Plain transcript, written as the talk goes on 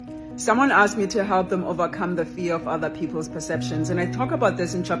Someone asked me to help them overcome the fear of other people's perceptions. And I talk about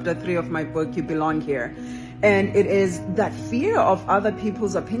this in chapter 3 of my book, You Belong Here. And it is that fear of other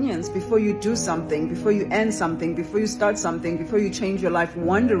people's opinions before you do something, before you end something, before you start something, before you change your life,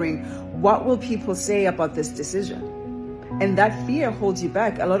 wondering, what will people say about this decision? And that fear holds you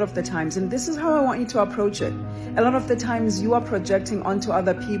back a lot of the times. And this is how I want you to approach it. A lot of the times you are projecting onto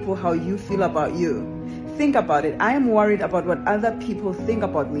other people how you feel about you. Think about it. I am worried about what other people think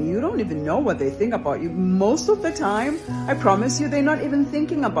about me. You don't even know what they think about you. Most of the time, I promise you, they're not even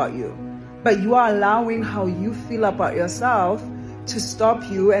thinking about you. But you are allowing how you feel about yourself to stop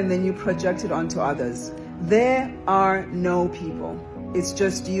you, and then you project it onto others. There are no people. It's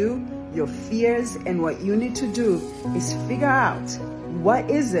just you, your fears, and what you need to do is figure out, what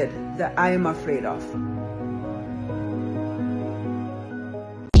is it that I am afraid of?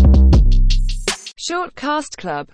 Shortcast Club.